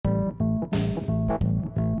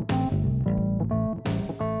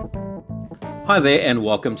Hi there and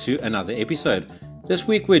welcome to another episode. This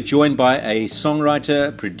week we're joined by a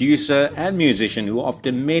songwriter, producer and musician who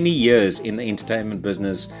after many years in the entertainment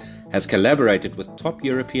business has collaborated with top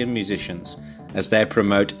European musicians as they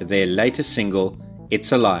promote their latest single,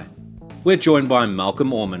 It's a Lie. We're joined by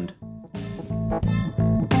Malcolm Ormond.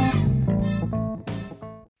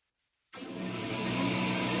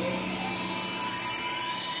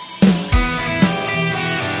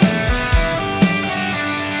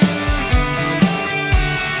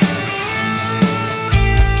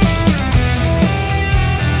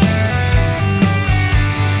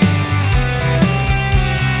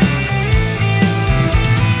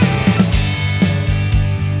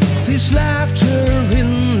 There's laughter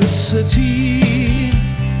in the city,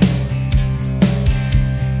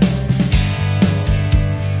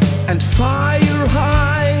 and fire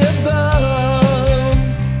high above.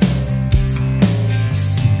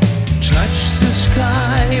 Touch the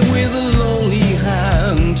sky with a lonely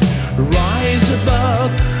hand. Rise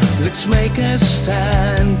above, let's make a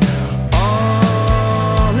stand.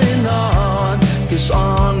 On and on, 'cause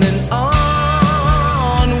on and on.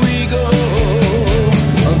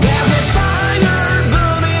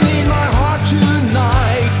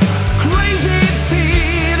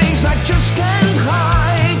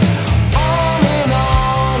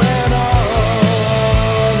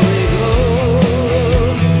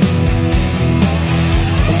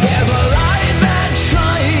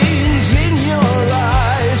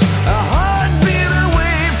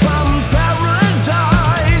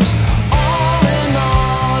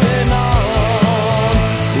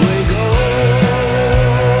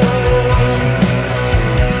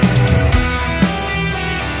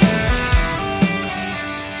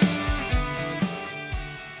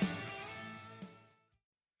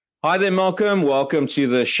 Hi there, Malcolm. Welcome to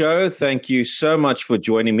the show. Thank you so much for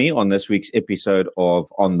joining me on this week's episode of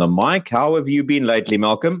On the Mic. How have you been lately,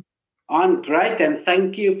 Malcolm? I'm great, and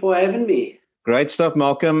thank you for having me. Great stuff,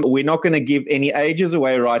 Malcolm. We're not going to give any ages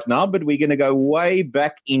away right now, but we're going to go way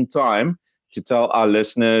back in time to tell our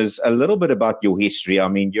listeners a little bit about your history. I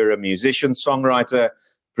mean, you're a musician, songwriter,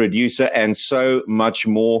 producer, and so much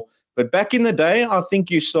more. But back in the day, I think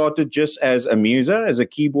you started just as a muser, as a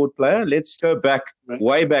keyboard player. Let's go back,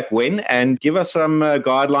 way back when, and give us some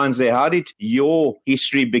guidelines there. How did your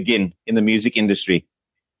history begin in the music industry?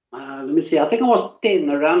 Let me see. I think I was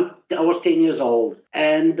 10 years old.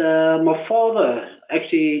 And my father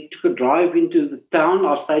actually took a drive into the town.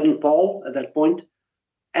 I stayed in Paarl at that point,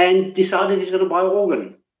 and decided he's going to buy an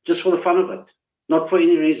organ just for the fun of it, not for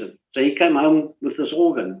any reason. So he came home with this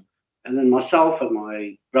organ. And then myself and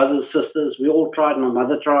my brothers, sisters, we all tried. My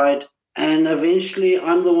mother tried. And eventually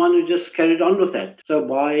I'm the one who just carried on with that. So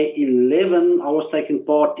by 11, I was taking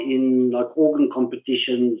part in like organ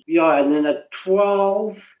competitions. Yeah, and then at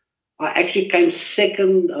 12, I actually came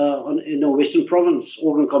second in a Western Province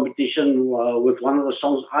organ competition with one of the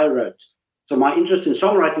songs I wrote. So my interest in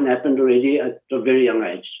songwriting happened already at a very young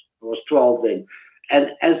age. I was 12 then.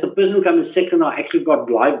 And as the person coming second, I actually got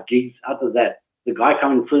live gigs out of that. The guy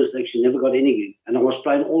coming first actually never got any gig. And I was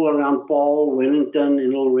playing all around Paarl, Wellington, in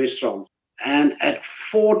little restaurants. And at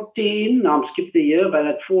 14, now I'm skipped a year, but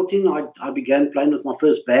at 14, I began playing with my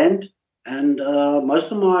first band. And most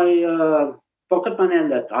of my pocket money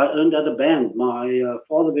and that I earned at a band. My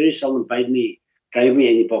father very seldom gave me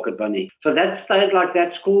any pocket money. So that stayed like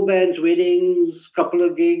that, school bands, weddings, couple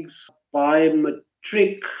of gigs. By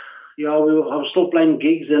matric, I was still playing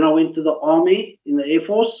gigs. Then I went to the army in the Air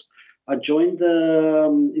Force. I joined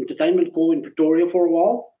the entertainment corps in Pretoria for a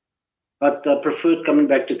while, but preferred coming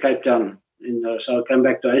back to Cape Town. So I came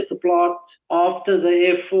back to Eysterplaat. After the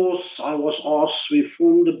Air Force, I was asked, we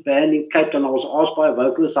formed a band in Cape Town. I was asked by a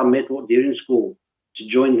vocalist I met during school to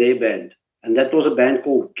join their band. And that was a band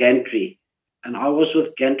called Gantry. And I was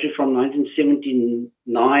with Gantry from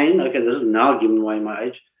 1979. Okay, this is now giving away my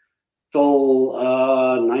age. Till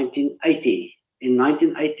 1980. In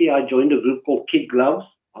 1980, I joined a group called Kid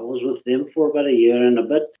Gloves. I was with them for about a year and a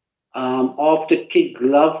bit. After Kid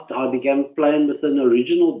Glove, I began playing with an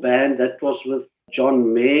original band that was with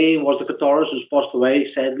John May, was the guitarist who's passed away,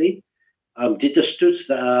 sadly. Dieter Stutz,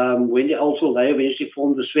 Wendy Olsel, they eventually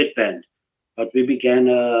formed the Sweat Band. But we began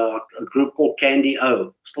a group called Candy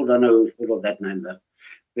O. Still don't know who thought of that name though.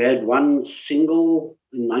 We had one single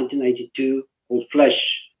in 1982 called Flash.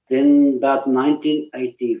 Then about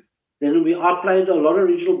 1980, I played a lot of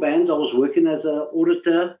regional bands. I was working as an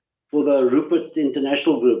auditor for the Rupert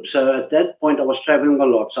International Group. So at that point, I was traveling a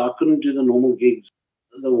lot. So I couldn't do the normal gigs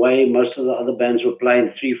the way most of the other bands were playing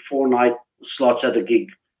 3-4 night slots at a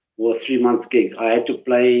gig or a 3-month gig. I had to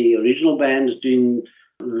play regional bands doing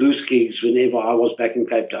loose gigs whenever I was back in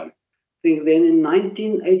Cape Town. think then in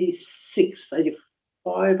 1986,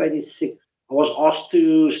 85, 86, I was asked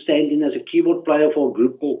to stand in as a keyboard player for a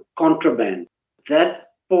group called Contraband. At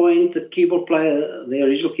that point, the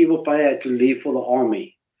original keyboard player had to leave for the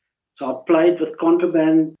army. So I played with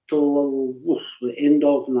Contraband till the end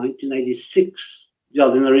of 1986. Yeah,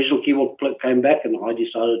 then the original keyboard came back and I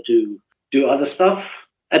decided to do other stuff.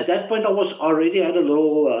 At that point, I already had a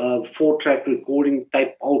little 4-track recording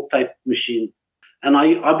old tape machine. And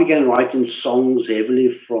I began writing songs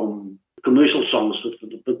heavily from commercial songs with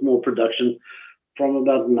a bit more production from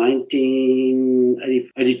about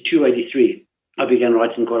 1982, 83. I began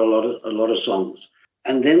writing quite a lot of songs.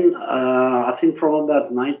 And then I think from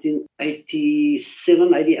about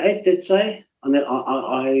 1987, 88, let's say, and then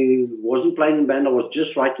I wasn't playing in band, I was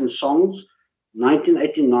just writing songs.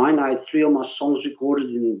 1989, I had 3 of my songs recorded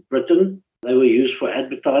in Britain. They were used for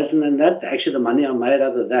advertising and that. Actually, the money I made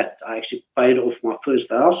out of that, I actually paid off my first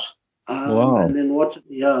house. Wow. And then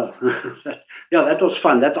yeah, that was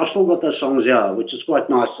fun. I still got those songs, which is quite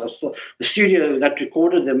nice. The studio that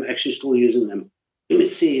recorded them actually still using them. Let me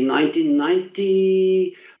see, in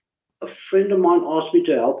 1990, a friend of mine asked me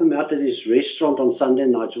to help him out at his restaurant on Sunday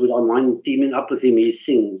nights. Would I mind teaming up with him? He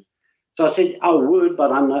sings. So I said, I would,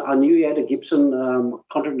 but I knew he had a Gibson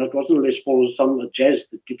contract that wasn't Les Paul, some jazz,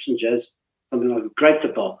 the Gibson jazz, something like a great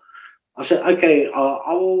guitar. I said, okay,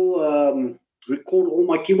 I will record all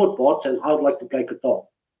my keyboard parts and I would like to play guitar.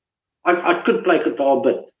 I could play guitar a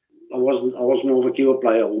bit. I was more of a keyboard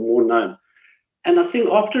player or more known. And I think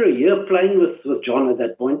after a year playing with John at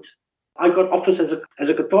that point, I got offers as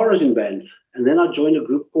a guitarist in bands. And then I joined a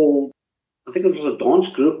group called, I think it was a dance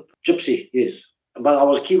group, Gypsy, yes. But I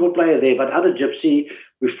was a keyboard player there. But out of Gypsy,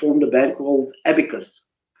 we formed a band called Abacus.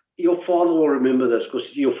 Your father will remember this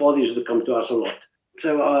because your father used to come to us a lot.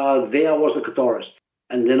 So there I was a guitarist.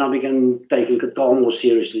 And then I began taking guitar more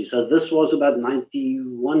seriously. So this was about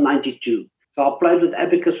 91, 92. So I played with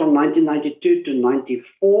Abacus from 1992 to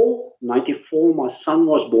 94. 94, my son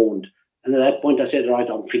was born. And at that point, I said, right,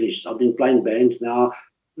 I'm finished. I've been playing bands now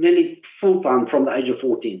nearly full-time from the age of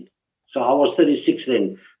 14. So I was 36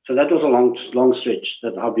 then. So that was a long stretch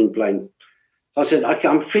that I've been playing. So I said, okay,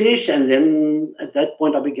 I'm finished. And then at that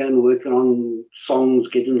point, I began working on songs,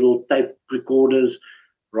 getting little tape recorders,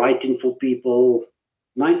 writing for people.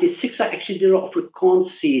 96, I actually did an Afrikaans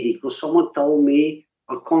CD because someone told me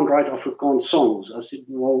I can't write Afrikaans songs. I said,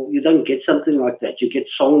 well, you don't get something like that. You get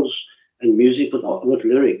songs and music with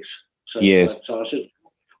lyrics. So, yes. So I said,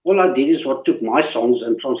 all I did is what took my songs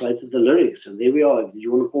and translated the lyrics. And there we are. If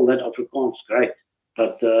you want to call that Afrikaans, great.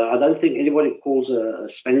 But I don't think anybody calls a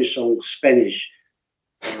Spanish song Spanish.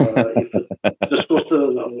 If it's just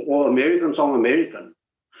or American song American.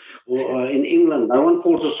 Or in England, no one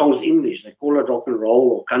calls the songs English. They call it rock and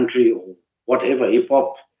roll or country or whatever, hip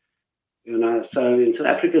hop. You know, so in South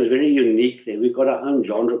Africa is very unique there. We've got our own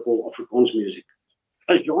genre called Afrikaans music.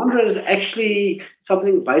 A genre is actually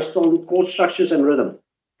something based on chord structures and rhythm.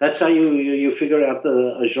 That's how you figure out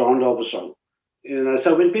a genre of a song. You know,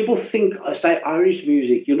 so when people think, say, Irish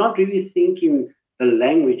music, you're not really thinking the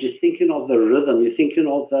language. You're thinking of the rhythm. You're thinking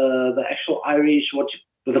of the actual Irish, with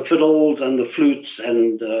the fiddles and the flutes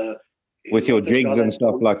and with your jigs and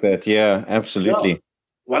stuff like that. Yeah, absolutely. Yeah.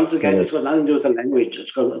 Once again, it's got nothing to do with the language.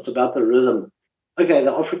 It's about the rhythm. Okay,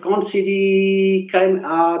 the Afrikaans CD came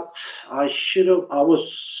out. I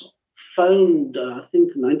was phoned, I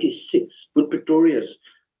think 96, Boet Pretorius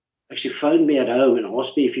actually phoned me at home and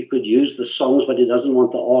asked me if he could use the songs, but he doesn't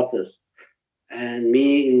want the artist. And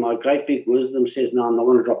me, in my great big wisdom, says, no, I'm not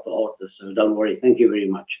going to drop the artist, so don't worry, thank you very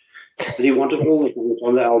much. But he wanted all the songs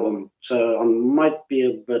on the album, so I might be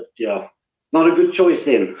a bit, not a good choice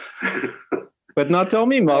then. But now tell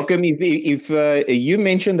me, Malcolm, if you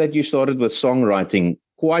mentioned that you started with songwriting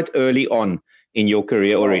quite early on in your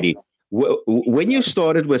career already. When you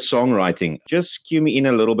started with songwriting, just cue me in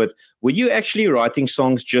a little bit, were you actually writing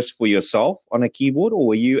songs just for yourself on a keyboard, or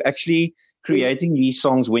were you actually creating these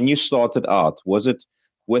songs when you started out? Was it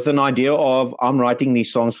with an idea of, I'm writing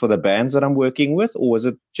these songs for the bands that I'm working with, or was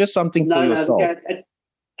it just something for yourself? No,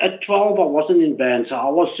 at 12, I wasn't in bands. I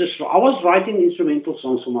was writing instrumental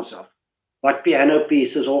songs for myself, like piano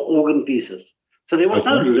pieces or organ pieces. So there was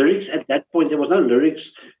no lyrics at that point. There was no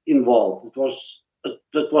lyrics involved.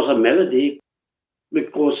 It was a melody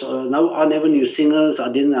because I never knew singers.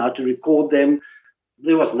 I didn't know how to record them.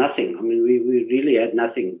 There was nothing. I mean, we really had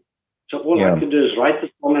nothing. So all I could do is write the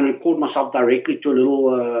song and record myself directly to a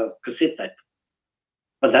little cassette tape.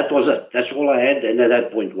 But that was it. That's all I had. And at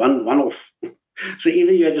that point, one off. So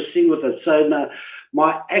either you had to sing with it. So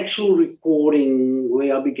my actual recording,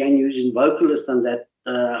 where I began using vocalists and that,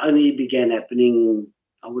 only began happening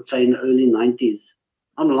I would say in the early 90s.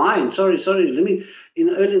 I'm lying. Sorry. In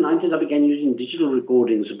the early 90s, I began using digital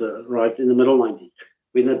recordings, right, in the middle 90s,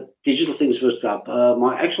 when the digital things first up.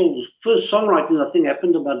 My actual first songwriting, I think,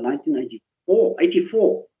 happened about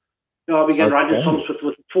 1984. I began writing songs with a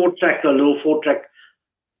little 4-track.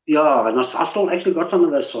 Yeah, and I still actually got some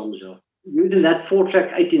of those songs. Yeah. Using that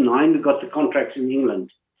 4-track 89, we got the contracts in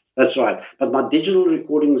England. That's right. But my digital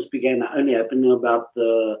recordings began only happening about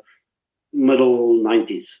the middle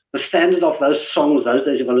 90s. The standard of those songs those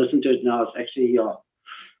days, if I listen to it now, it's actually,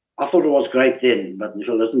 I thought it was great then, but if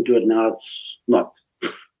I listen to it now, it's not.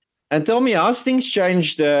 And tell me, how's things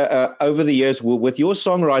changed over the years with your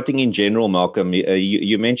songwriting in general, Malcolm?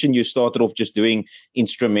 You mentioned you started off just doing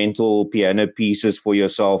instrumental piano pieces for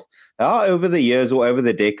yourself. How over the years or over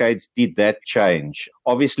the decades did that change?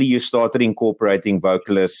 Obviously, you started incorporating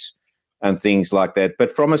vocalists and things like that.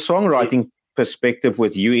 But from a songwriting perspective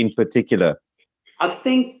with you in particular? I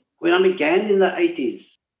think when I began in the 80s,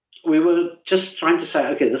 we were just trying to say,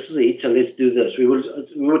 okay, this is a hit, so let's do this. We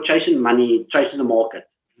were chasing money, chasing the market.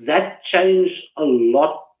 That changed a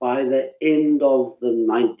lot by the end of the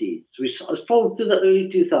 90s. We still to the early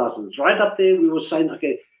 2000s. Right up there, we were saying,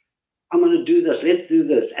 okay, I'm going to do this, let's do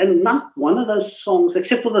this. And not one of those songs,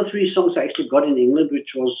 except for the 3 songs I actually got in England,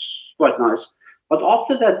 which was quite nice. But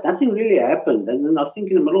after that, nothing really happened. And then I think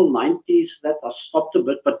in the middle 90s, that I stopped a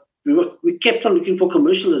bit, but we kept on looking for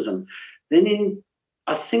commercialism. Then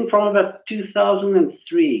I think from about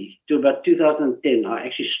 2003 to about 2010, I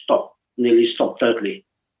actually nearly stopped totally.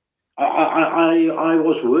 I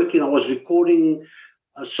was recording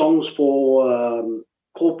songs for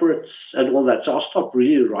corporates and all that. So I stopped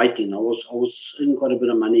really writing. I was earning quite a bit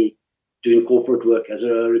of money doing corporate work as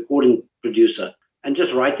a recording producer and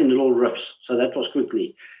just writing little riffs. So that was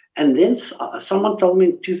quickly. And then someone told me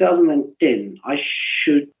in 2010 I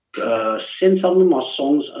should send some of my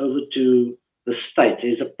songs over to the States.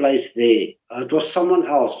 There's a place there. It was someone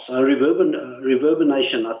else,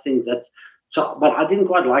 Reverbination, I think that. So, but I didn't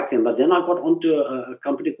quite like them. But then I got onto a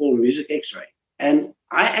company called Music X-Ray, and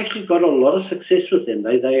I actually got a lot of success with them.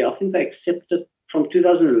 I think they accepted from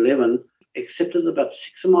 2011, accepted about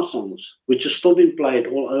 6 of my songs, which has still been played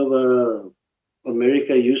all over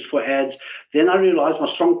America, used for ads. Then I realized my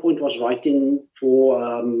strong point was writing for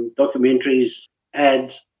documentaries,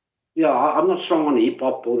 ads. Yeah, I'm not strong on hip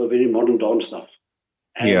hop or the very modern dance stuff.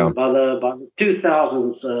 And by the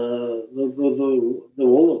 2000s, the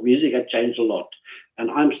world of music had changed a lot.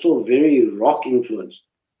 And I'm still very rock influenced.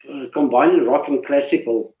 Combining rock and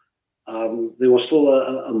classical, there was still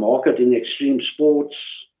a market in extreme sports,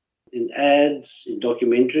 in ads, in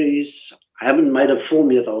documentaries. I haven't made a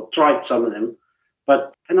film yet. I've tried some of them.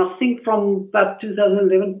 And I think from about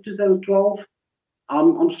 2011, 2012,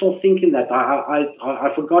 I'm still thinking that.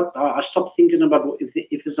 I forgot. I stopped thinking about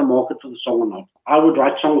if there's a market for the song or not. I would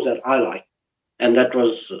write songs that I like, and that's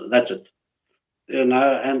it. You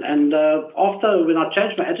know. And after when I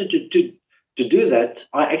changed my attitude to do that,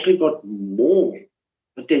 I actually got more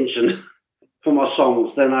attention for my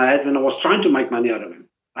songs than I had when I was trying to make money out of them.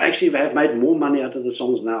 I actually have made more money out of the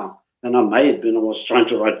songs now than I made when I was trying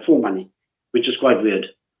to write for money, which is quite weird.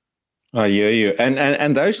 I hear you.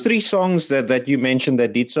 And those 3 songs that you mentioned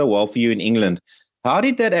that did so well for you in England, how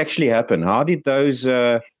did that actually happen? How did those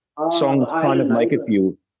songs kind of make it for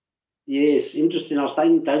you? Yes, interesting. I was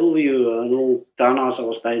staying in Tableview, a little townhouse I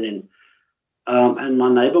was staying in, and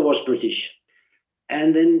my neighbor was British.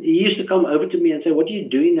 And then he used to come over to me and say, "What are you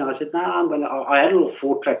doing now?" I said, "No, I had a little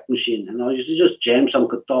 4-track machine, and I used to just jam some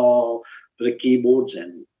guitar with the keyboards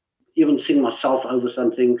and even sing myself over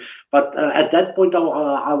something." But at that point,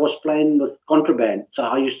 I was playing with Contraband. So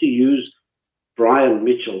I used to use Brian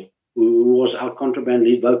Mitchell, who was our Contraband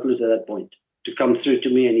lead vocalist at that point, to come through to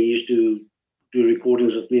me, and he used to do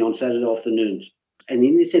recordings with me on Saturday afternoons. And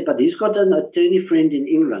then he said, "But he's got an attorney friend in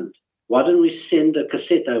England. Why don't we send a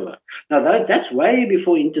cassette over?" Now, that's way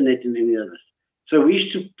before internet and any of this. So we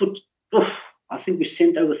used to put, I think we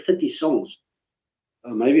sent over 30 songs,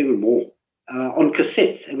 maybe even more. On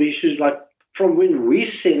cassettes, and we used to, like, from when we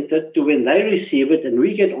sent it to when they receive it and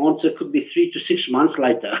we get answer could be 3 to 6 months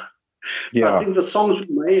later. Yeah. I think the songs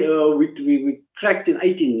we made, we cracked in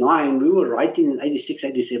 89, we were writing in 86,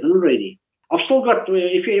 87 already. I've still got,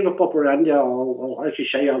 if you ever pop around here, I'll actually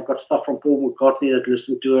show you. I've got stuff from Paul McCartney that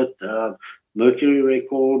listened to it, Mercury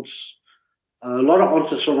Records, a lot of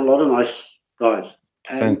answers from a lot of nice guys.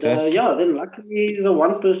 And then luckily the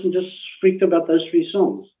one person just freaked about those 3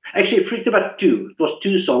 songs. Actually, freaked about 2. It was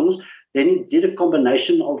 2 songs. Then he did a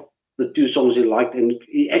combination of the 2 songs he liked, and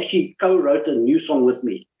he actually co-wrote a new song with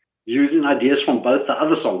me, using ideas from both the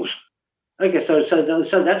other songs. Okay, so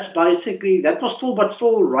that's basically, that was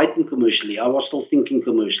still writing commercially. I was still thinking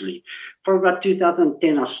commercially. For about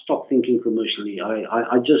 2010, I stopped thinking commercially.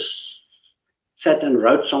 I just sat and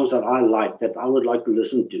wrote songs that I liked, that I would like to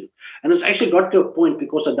listen to. And it's actually got to a point,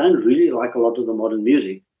 because I don't really like a lot of the modern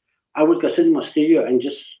music. I would go sit in my studio and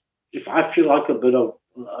just, if I feel like a bit of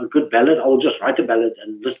a good ballad, I will just write a ballad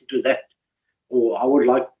and listen to that. Or I would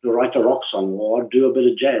like to write a rock song, or do a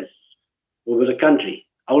bit of jazz, or a bit of country.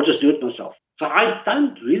 I will just do it myself. So I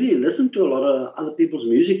don't really listen to a lot of other people's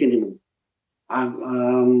music anymore,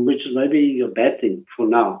 which is maybe a bad thing for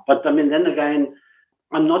now. But I mean, then again,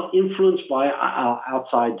 I'm not influenced by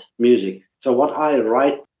outside music. So what I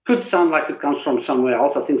write could sound like it comes from somewhere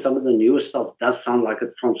else. I think some of the newer stuff does sound like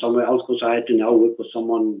it's from somewhere else, because I had to now work with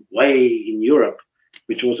someone way in Europe,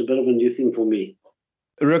 which was a bit of a new thing for me.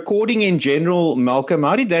 Recording in general, Malcolm,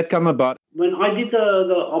 how did that come about? When I did the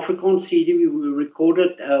Afrikaans CD, we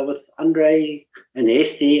recorded with Andre and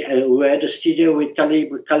Hestie, who had a studio with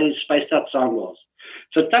Tully Spaced Out Sound was.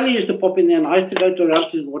 So Tully used to pop in there, and I used to go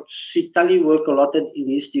around to see Tully work a lot in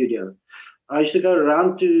his studio. I used to go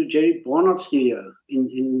around to Jerry Barnard's studio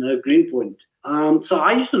in Greenpoint. So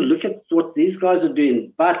I used to look at what these guys are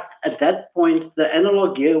doing. But at that point, the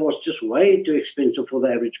analog gear was just way too expensive for the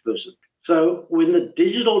average person. So when the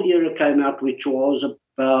digital era came out, which was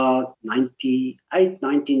about 98,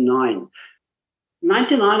 99.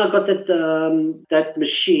 99, I got that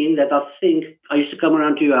machine that I think I used to come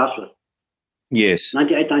around to your house with. Yes.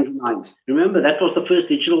 98, 99. Remember, that was the first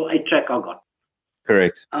digital 8-track I got.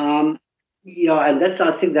 Correct. Yeah, and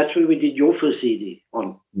I think that's where we did your first CD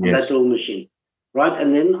on that little machine. Right,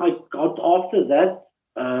 and then I got, after that,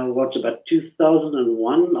 about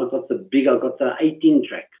 2001, I got the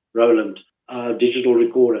 18-track Roland digital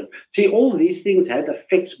recorder. See, all these things had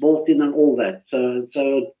effects built in and all that. So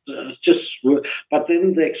it's just, but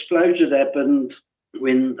then the explosion happened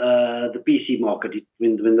when the PC market,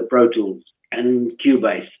 when the Pro Tools and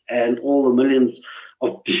Cubase and all the millions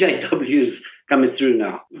of DAWs coming through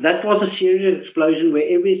now. That was a serious explosion where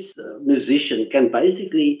every musician can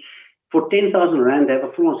basically, for 10,000 Rand, have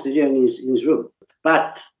a full-on studio in his room.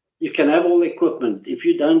 But you can have all the equipment. If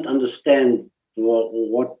you don't understand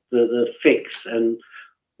what the effects and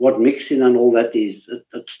what mixing and all that is,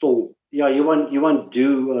 it's still, you won't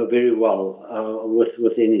do very well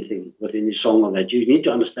with anything, with any song on that. You need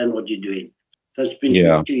to understand what you're doing. So it's been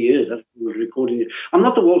 2 years that we're recording. I'm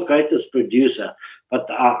not the world's greatest producer, but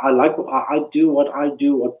I do what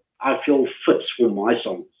I feel fits for my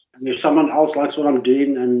songs. And if someone else likes what I'm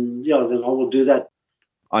doing, and then I will do that.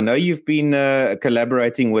 I know you've been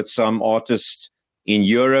collaborating with some artists in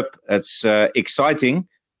Europe. It's exciting.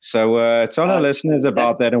 So tell our listeners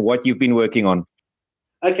about that and what you've been working on.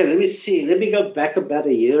 Okay, let me see. Let me go back about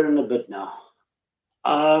a year and a bit now.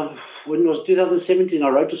 When it was 2017, I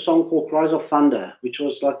wrote a song called Cries of Thunder, which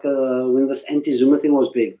was like when this anti-Zuma thing was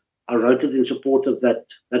big. I wrote it in support of that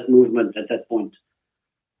movement at that point.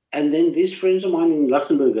 And then these friends of mine in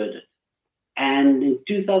Luxembourg heard it. And in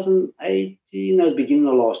 2018, the beginning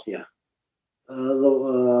of last year,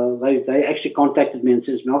 they actually contacted me and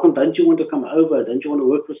says, Malcolm, don't you want to come over? Don't you want to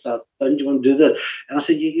work with us? Don't you want to do this? And I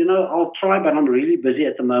said, I'll try, but I'm really busy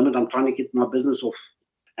at the moment. I'm trying to get my business off.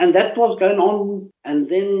 And that was going on. And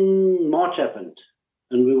then March happened.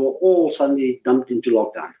 And we were all suddenly dumped into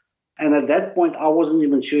lockdown. And at that point, I wasn't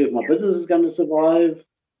even sure if my business is going to survive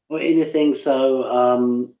or anything.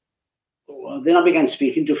 So then I began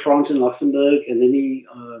speaking to Frans in Luxembourg, and then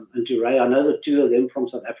and to Ray. I know the two of them from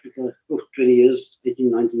South Africa 20 years, 18,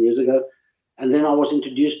 19 years ago. And then I was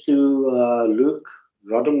introduced to Luke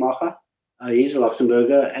Rodemacher. He's a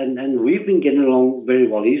Luxembourger, and we've been getting along very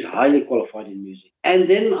well. He's highly qualified in music. And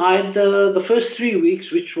then I had the first 3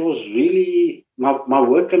 weeks, which was really, my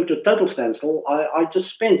work came to a total standstill. I just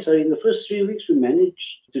spent, so in the first 3 weeks, we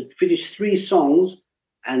managed to finish 3 songs,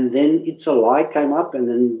 and then It's a Lie came up, and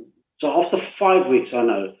then, so after 5 weeks,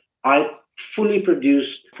 I fully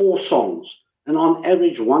produced 4 songs. And on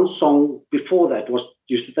average, one song before that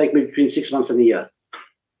used to take me between 6 months and a year.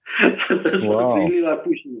 So this was really like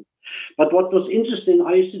pushing it. But what was interesting,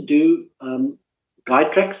 I used to do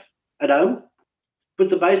guide tracks at home, put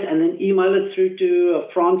the bass, and then email it through to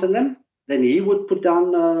Frans and them. Then he would put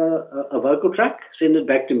down a vocal track, send it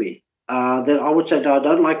back to me. Then I would say, no, I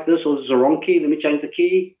don't like this, or this is the wrong key. Let me change the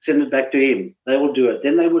key, send it back to him. They will do it.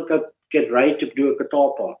 Then they would go get Ray to do a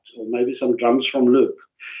guitar part, or maybe some drums from Luke.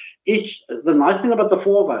 The nice thing about the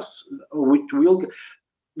 4 of us,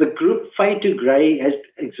 the group Fade to Grey has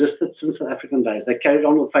existed since South African days. They carried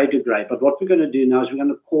on with Fade to Grey. But what we're going to do now is we're going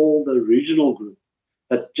to call the regional group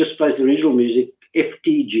that just plays the regional music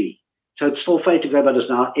FTG. So it's still Fade to Grey, but it's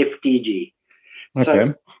now FTG.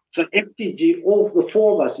 Okay. So FTG, all the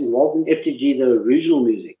four of us involved in FTG, the original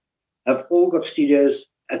music, have all got studios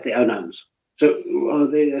at their own homes. So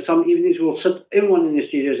some evenings we'll sit, everyone in the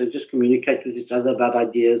studios, and just communicate with each other about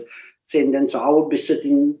ideas, send in. So I would be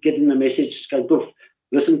sitting, getting the message, go, poof,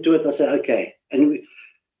 listen to it. I say, okay. And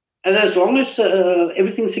as long as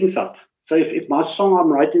everything syncs up. So if my song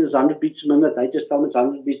I'm writing is 100 beats a minute, they just tell me it's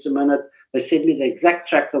 100 beats a minute. They send me the exact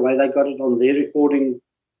track the way they got it on their recording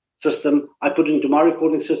system. I put it into my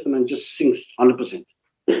recording system and just syncs 100%.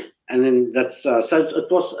 And then that's so it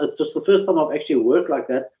was the first time I've actually worked like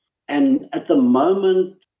that. And at the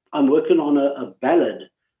moment, I'm working on a ballad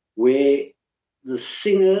where the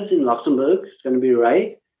singers in Luxembourg, it's going to be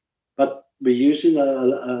Ray, but we're using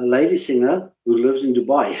a lady singer who lives in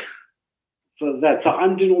Dubai. So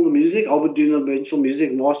I'm doing all the music. I'll be doing the eventual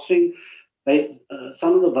music mastering.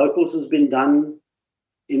 Some of the vocals has been done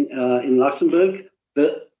in Luxembourg.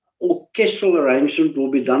 The orchestral arrangement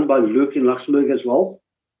will be done by Luke in Luxembourg as well.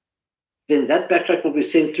 Then that backtrack will be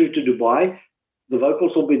sent through to Dubai. The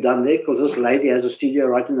vocals will be done there because this lady has a studio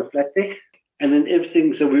right in the flat there. And then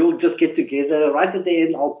everything, so we'll just get together. Right at the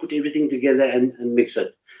end, I'll put everything together and mix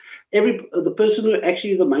it. The person who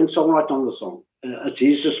actually the main songwriter on the song, it's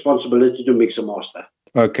his responsibility to mix and master.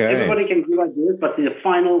 Okay. Everybody can give ideas, but the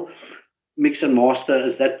final mix and master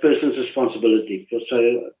is that person's responsibility.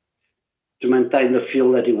 So to maintain the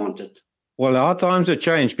feel that he wanted. Well, our times have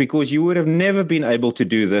changed because you would have never been able to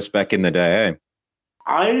do this back in the day, eh?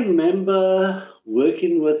 I remember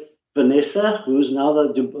working with Vanessa, who's now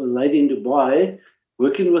the lady in Dubai,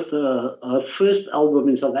 working with her first album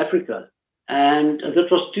in South Africa. And that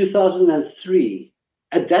was 2003.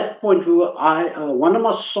 At that point, one of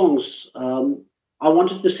my songs, I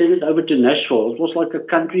wanted to send it over to Nashville. It was like a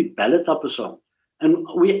country ballad type of song. And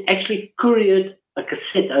we actually couriered a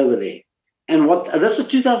cassette over there. And this was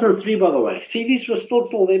 2003, by the way. CDs were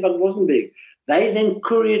still there, but it wasn't big. They then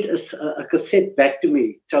couriered a cassette back to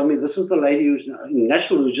me, telling me this is the lady who's in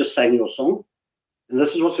Nashville who's just sang your song. And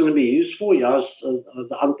this is what's going to be used for. Yeah, it's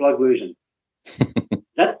the unplugged version.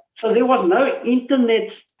 So there was no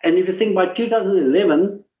internet. And if you think by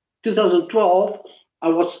 2011, 2012, I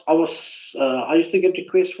used to get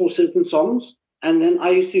requests for certain songs. And then I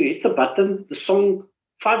used to hit the button, the song,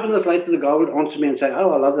 5 minutes later, the guy would answer me and say,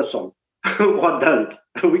 oh, I love the song. Well, don't.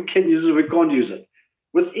 We can use it, we can't use it.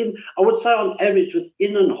 I would say on average,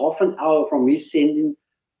 within half an hour from me sending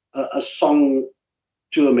a song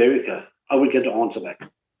to America, I would get an answer back.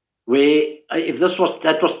 Where if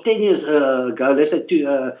that was 10 years ago, let's say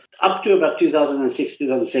up to about 2006,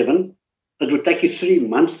 2007, it would take you 3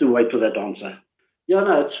 months to wait for that answer. Yeah,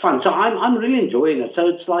 no, it's fun. So I'm really enjoying it. So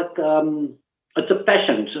it's like it's a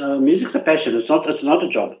passion. Music's a passion. It's not a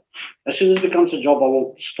job. As soon as it becomes a job, I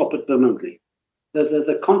will stop it permanently.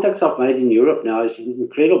 The contacts I've made in Europe now is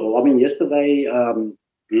incredible. I mean, yesterday,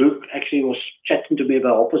 Luke actually was chatting to me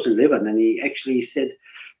about Opus 11, and he actually said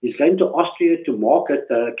he's going to Austria to market.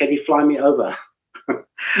 Can he fly me over?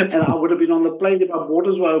 And I would have been on the plane if our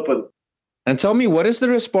borders were open. And tell me, what has the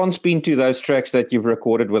response been to those tracks that you've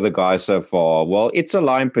recorded with the guys so far? Well, It's a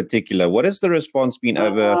Lie in particular. What has the response been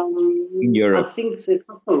over in Europe? I think there's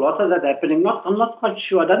not a lot of that happening. I'm not quite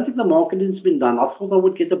sure. I don't think the marketing's been done. I thought I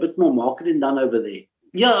would get a bit more marketing done over there.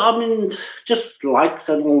 Yeah, I mean, just likes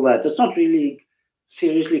and all that. It's not really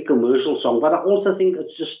seriously commercial song, but I also think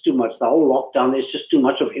it's just too much. The whole lockdown, there's just too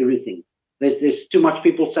much of everything. There's too much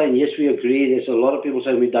people saying, yes, we agree. There's a lot of people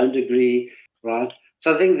saying we don't agree, right?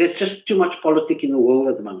 So I think there's just too much politics in the world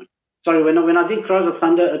at the moment. Sorry, when I did Cries of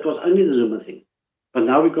Thunder, it was only the Zuma thing. But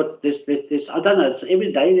now we've got this. I don't know. It's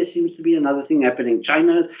every day there seems to be another thing happening.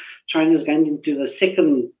 China's going into the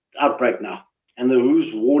second outbreak now. And the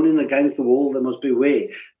WHO's warning against the world, they must beware.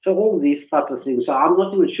 So all these type of things. So I'm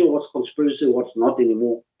not even sure what's conspiracy, what's not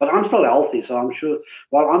anymore. But I'm still healthy, so I'm sure.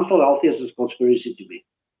 Well, I'm still healthy as it's conspiracy to me.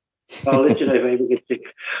 So I'll let you know if I ever get sick.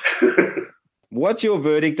 What's your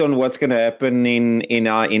verdict on what's going to happen in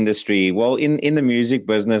our industry? Well, in the music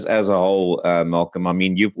business as a whole, Malcolm. I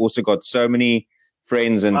mean, you've also got so many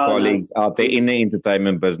friends and colleagues out there in the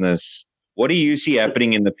entertainment business. What do you see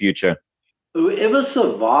happening in the future? Whoever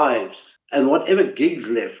survives and whatever gigs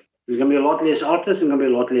left, there's going to be a lot less artists and going to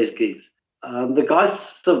be a lot less gigs. The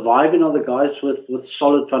guys surviving are the guys with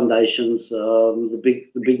solid foundations, the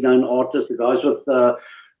big known artists, the guys with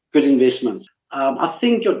good investments. I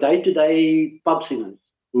think your day-to-day pub singers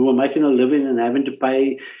who are making a living and having to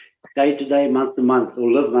pay day-to-day, month-to-month, or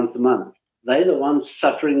live month-to-month, they're the ones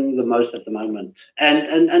suffering the most at the moment.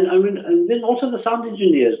 And then also the sound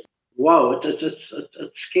engineers. Wow, it's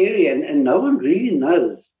scary, and no one really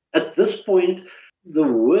knows. At this point, the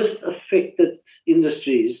worst affected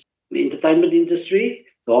industries, the entertainment industry,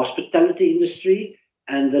 the hospitality industry,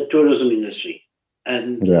 and the tourism industry.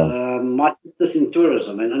 And my sister's in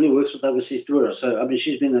tourism and only works with overseas tourists. So, I mean,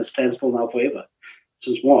 she's been at standstill now forever,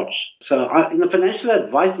 since March. So in the financial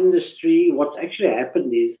advice industry, what's actually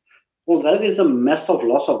happened is, although there's a massive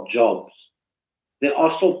loss of jobs, there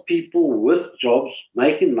are still people with jobs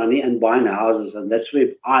making money and buying houses. And that's where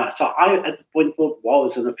I at the point thought, wow,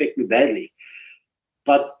 it's going to affect me badly.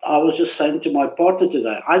 But I was just saying to my partner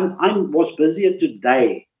today, I was busier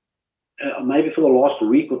today, maybe for the last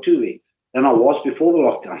week or 2 weeks, than I was before the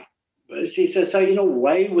lockdown. See, so in a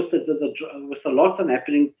way, with the lockdown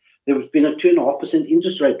happening, there's been a 2.5%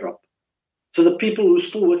 interest rate drop. So the people who are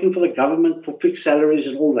still working for the government for fixed salaries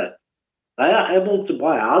and all that, they are able to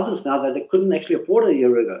buy houses now that they couldn't actually afford a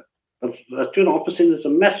year ago. But 2.5% is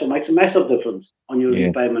makes a massive difference on your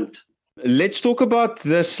repayment. Let's talk about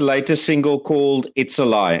this latest single called It's a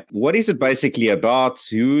Lie. What is it basically about?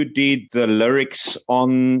 Who did the lyrics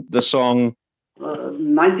on the song?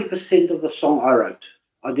 90% of the song I wrote.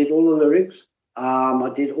 I did all the lyrics.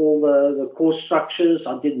 I did all the chord structures.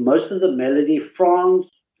 I did most of the melody. Franz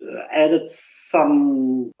added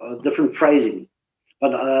some different phrasing.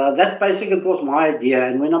 But that basically was my idea.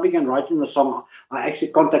 And when I began writing the song, I actually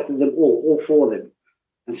contacted them all 4 of them,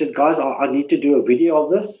 and said, guys, I need to do a video of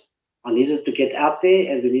this. I need it to get out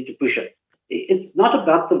there, and we need to push it. It's not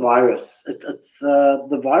about the virus. It's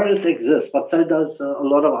the virus exists, but so does a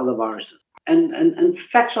lot of other viruses. And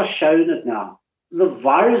facts are showing it now. The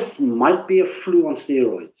virus might be a flu on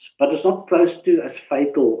steroids, but it's not close to as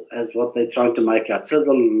fatal as what they're trying to make out. So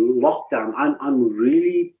the lockdown, I'm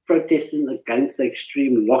really protesting against the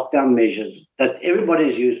extreme lockdown measures that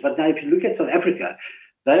everybody's used. But now if you look at South Africa,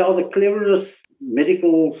 they are the cleverest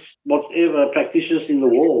medical, whatever, practitioners in the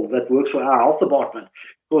world that works for our health department,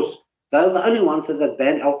 because they're the only ones that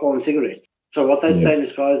ban alcohol and cigarettes. So what they say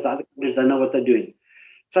is, guys, the other countries don't know what they're doing.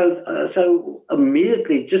 So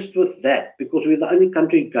immediately, just with that, because we're the only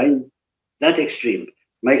country going that extreme,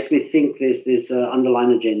 makes me think there's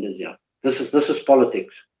underlying agendas here. This is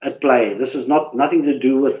politics at play. This is nothing to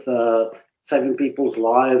do with saving people's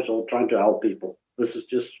lives or trying to help people. This is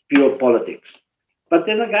just pure politics. But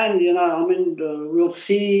then again, we'll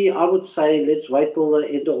see. I would say let's wait till the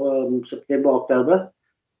end of September, October.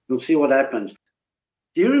 We'll see what happens.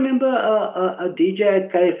 Do you remember a DJ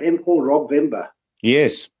at KFM called Rob Wember?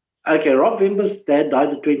 Yes. Okay, Rob Wember's dad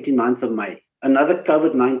died the 29th of May. Another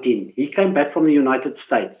COVID-19. He came back from the United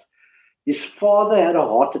States. His father had a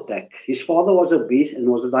heart attack. His father was obese and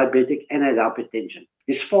was a diabetic and had hypertension.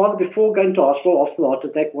 His father, before going to hospital after the heart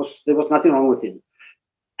attack, there was nothing wrong with him.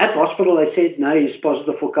 At hospital, they said, no, he's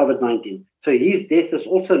positive for COVID-19. So his death is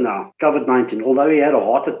also now COVID-19, although he had a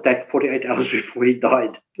heart attack 48 hours before he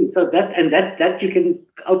died. So that you can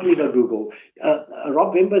openly go Google.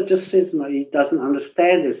 Rob Wember just says no, he doesn't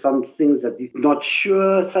understand. There's some things that he's not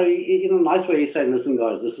sure. So in a nice way, he's saying, listen,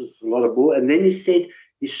 guys, this is a lot of bull. And then he said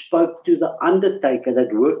he spoke to the undertaker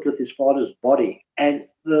that worked with his father's body. And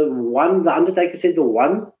the undertaker said the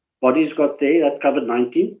one body he's got there, that's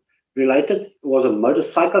COVID-19, related, was a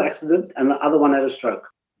motorcycle accident, and the other one had a stroke.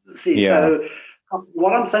 See, so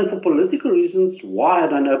what I'm saying, for political reasons, why I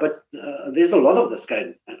don't know, but there's a lot of this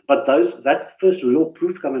going. But that's the first real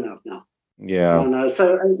proof coming out now. Yeah. I know.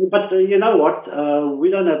 So, but you know what? We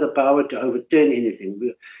don't have the power to overturn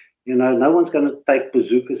anything. No one's going to take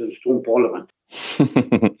bazookas and storm Parliament.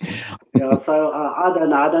 So I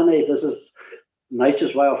don't know if this is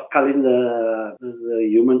nature's way of culling the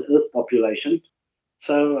human Earth population.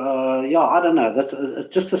 So, I don't know. It's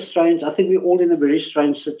just a strange, I think we're all in a very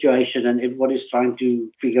strange situation, and everybody's trying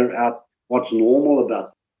to figure out what's normal about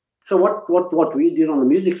it. So what we did on the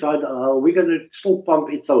music side, we're going to still pump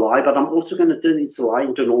It's a Lie, but I'm also going to turn It's a Lie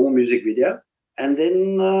into a normal music video. And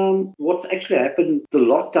then what's actually happened, the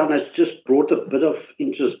lockdown has just brought a bit of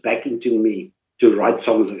interest back into me to write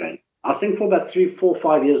songs again. I think for about 3, 4,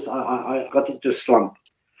 5 years, I got into a slump.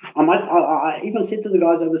 I even said to the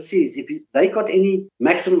guys overseas, if they got any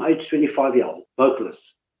maximum age 25-year-old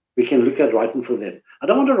vocalists, we can look at writing for them. I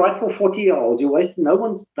don't want to write for 40-year-olds. You're wasting. No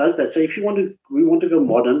one does that. So if we want to go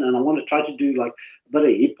modern, and I want to try to do like a bit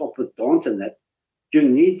of hip hop with dance and that, you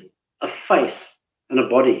need a face and a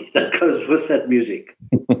body that goes with that music.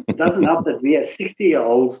 It doesn't help that we as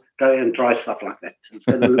 60-year-olds go and try stuff like that. It's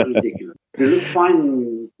going to look ridiculous. We look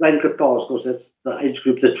fine playing guitars, because that's the age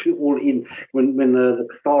group that we're all in when the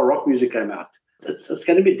guitar rock music came out. It's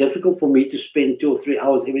going to be difficult for me to spend 2 or 3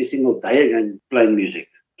 hours every single day again playing music.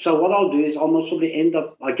 So what I'll do is I'll most probably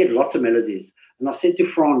I get lots of melodies. And I said to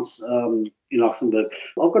Franz in Luxembourg,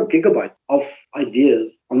 I've got gigabytes of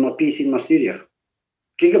ideas on my PC in my studio.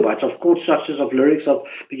 gigabytes of chord structures, of lyrics. I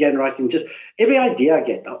began writing. Just every idea I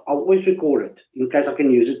get, I always record it in case I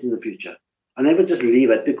can use it in the future. I never just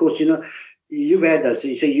leave it because, you've had that. So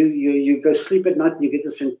you go sleep at night and you get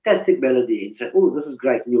this fantastic melody and say, oh, this is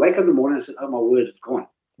great. And you wake up in the morning and say, oh, my word, it's gone.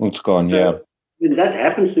 It's gone, so yeah. When that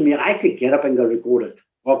happens to me, I actually get up and go record it.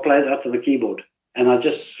 I'll play it out on the keyboard. And I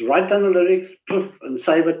just write down the lyrics, poof, and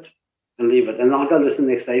save it and leave it. And I'll go listen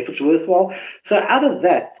the next day if it's worthwhile. So out of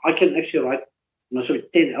that, I can actually write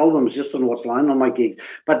 10 albums just on what's lying on my gigs.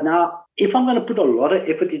 But now, if I'm going to put a lot of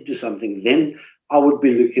effort into something, then I would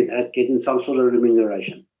be looking at getting some sort of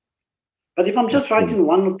remuneration. But if I'm just writing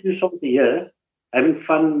 1 or 2 songs a year, having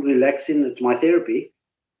fun, relaxing, it's my therapy,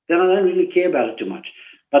 then I don't really care about it too much.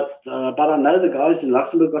 But I know the guys in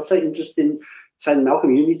Luxembourg got so interested in saying,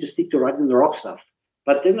 Malcolm, you need to stick to writing the rock stuff.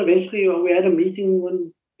 But then eventually we had a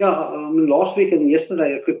meeting last week and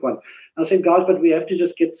yesterday, a quick one. And I said, guys, but we have to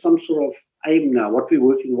just get some sort of aim now, what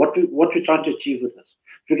we're trying to achieve with this.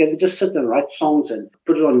 We can just sit and write songs and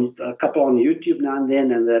put it on a couple on YouTube now and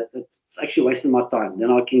then, and that's actually wasting my time. Then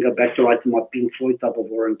I can go back to writing my Pink Floyd type of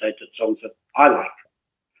orientated songs that I like.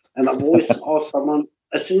 And I've always asked someone,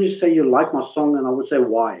 as soon as you say you like my song, and I would say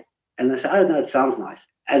why. And they say, oh, no, it sounds nice.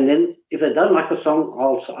 And then if they don't like a song,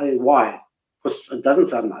 I'll say why, because it doesn't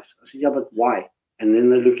sound nice. I say, yeah, but why? And then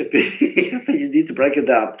they look at me, so you need to break it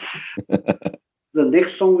down. The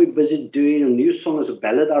next song we're busy doing, a new song, is a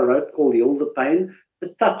ballad I wrote called Heal the Pain. A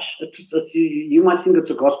touch. You might think it's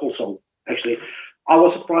a gospel song, actually. I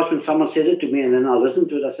was surprised when someone said it to me, and then I listened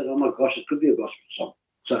to it. I said, oh, my gosh, it could be a gospel song.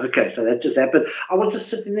 So, okay, so that just happened. I was just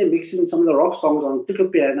sitting there mixing some of the rock songs on, took a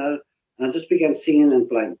piano, and I just began singing and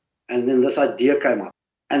playing. And then this idea came up.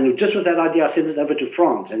 And just with that idea, I sent it over to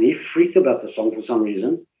France, and he freaked about the song for some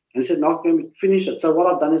reason and said, no, can we finish it? So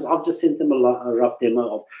what I've done is I've just sent him a rough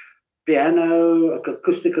demo of piano,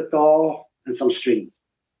 acoustic guitar, and some strings.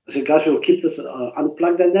 I said, guys, we'll keep this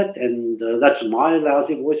unplugged and that, and that's my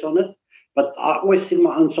lousy voice on it. But I always sing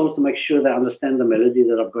my own songs to make sure they understand the melody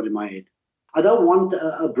that I've got in my head. I don't want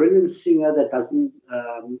a brilliant singer that doesn't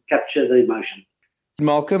capture the emotion.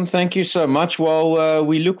 Malcolm, thank you so much. Well,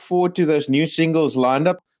 we look forward to those new singles lined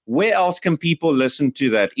up. Where else can people listen to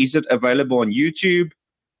that? Is it available on YouTube?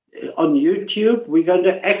 On YouTube, we're going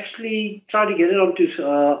to actually try to get it onto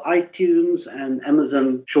iTunes and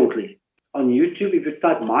Amazon shortly. On YouTube, if you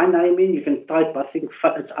type my name in, you can type, I think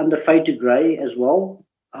it's under Fade to Grey as well.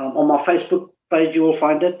 On my Facebook page, you will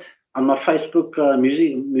find it. On my Facebook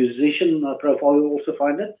musician profile, you'll also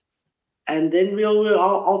find it. And then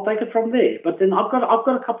I'll take it from there. But then I've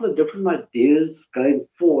got a couple of different ideas going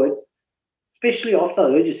forward, especially after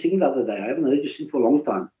I heard you sing the other day. I haven't heard you sing for a long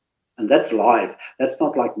time. And that's live. That's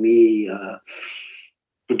not like me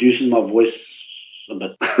producing my voice a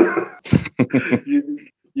bit.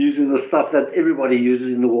 Using the stuff that everybody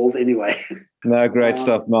uses in the world anyway. No, great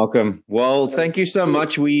stuff, Malcolm. Well, thank you so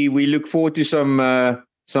much. We look forward to some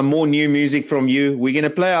more new music from you. We're going to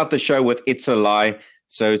play out the show with It's a Lie.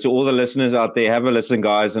 So to all the listeners out there, have a listen,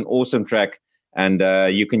 guys. An awesome track. And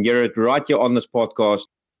you can hear it right here on this podcast.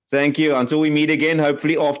 Thank you. Until we meet again,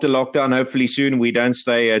 hopefully after lockdown, hopefully soon, we don't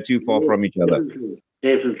stay too far from each other.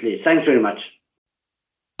 Definitely. Thanks very much.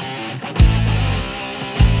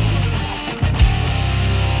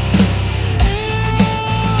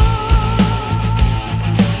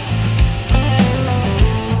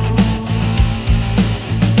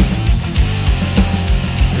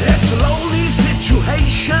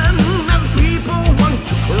 And people want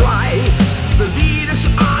to cry. The leaders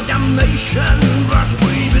are damnation, but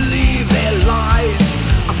we believe their lies.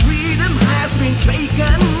 Our freedom has been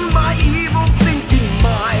taken by evil thinking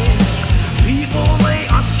minds.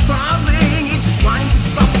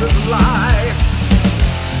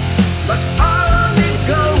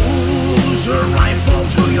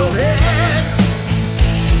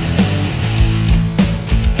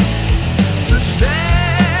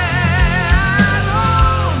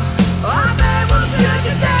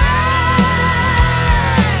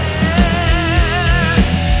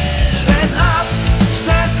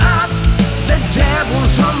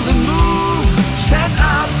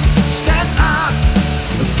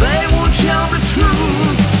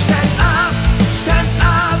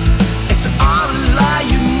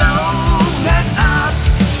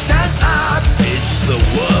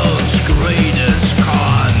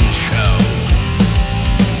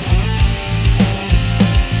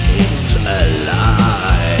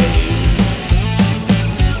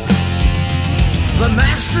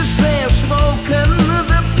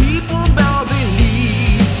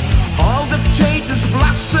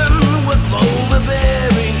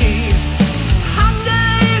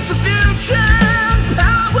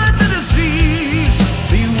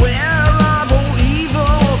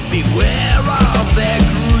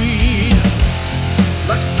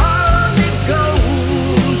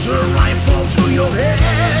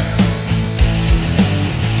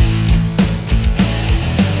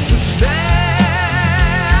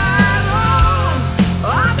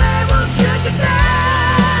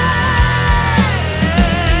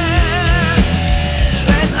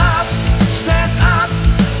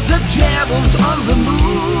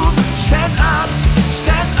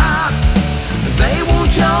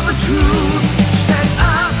 tell the truth. Stand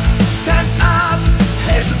up,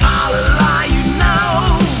 it's all a lie, you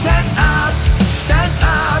know. Stand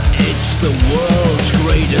up, it's the world's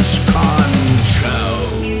greatest con show.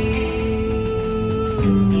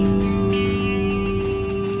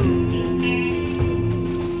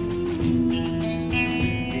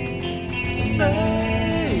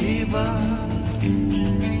 Save us,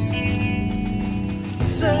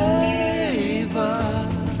 save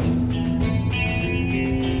us.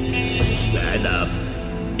 Stand up,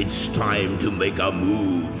 it's time to make a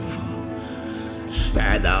move.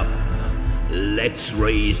 Stand up, let's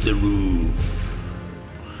raise the roof.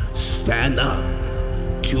 Stand up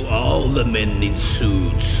to all the men in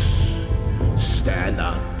suits. Stand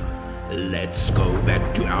up, let's go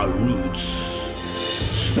back to our roots.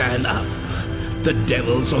 Stand up, the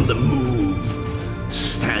devil's on the move.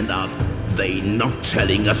 Stand up, they not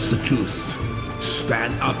telling us the truth.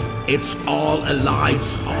 Stand up, it's all a lie,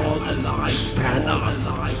 all a lie. Stand up,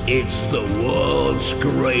 it's the world's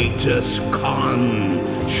greatest con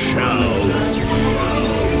show.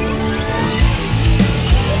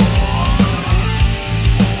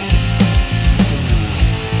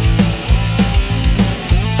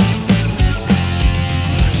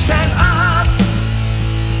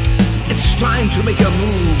 Time to make a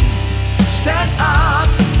move. Stand up.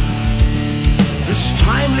 This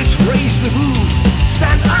time let's raise the roof.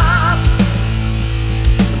 Stand up.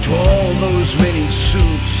 To all those men in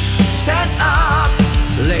suits. Stand up.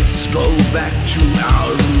 Let's go back to our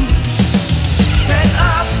roots. Stand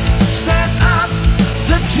up. Stand up.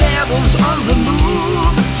 The devil's on the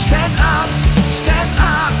move. Stand up. Stand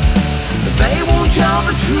up. They won't tell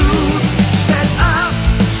the truth. Stand up.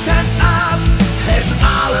 Stand up. It's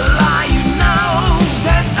all a lie, you know.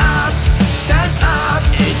 Stand up,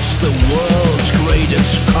 it's the world's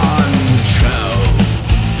greatest con show.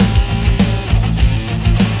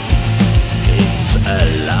 It's a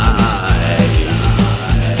lie.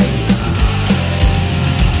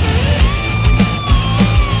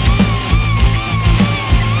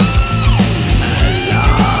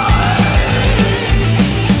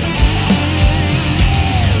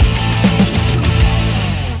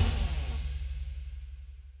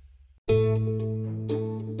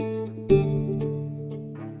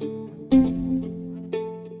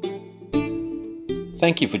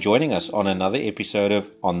 Thank you for joining us on another episode of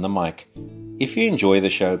On the Mic. If you enjoy the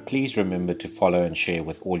show, please remember to follow and share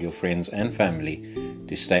with all your friends and family.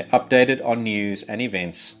 To stay updated on news and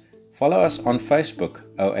events, follow us on Facebook,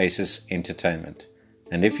 Oasis Entertainment.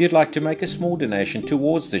 And if you'd like to make a small donation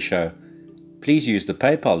towards the show, please use the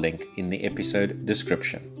PayPal link in the episode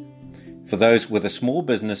description. For those with a small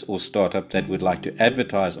business or startup that would like to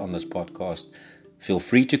advertise on this podcast, feel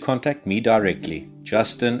free to contact me directly,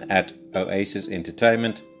 Justin at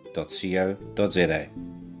oasisentertainment.co.za.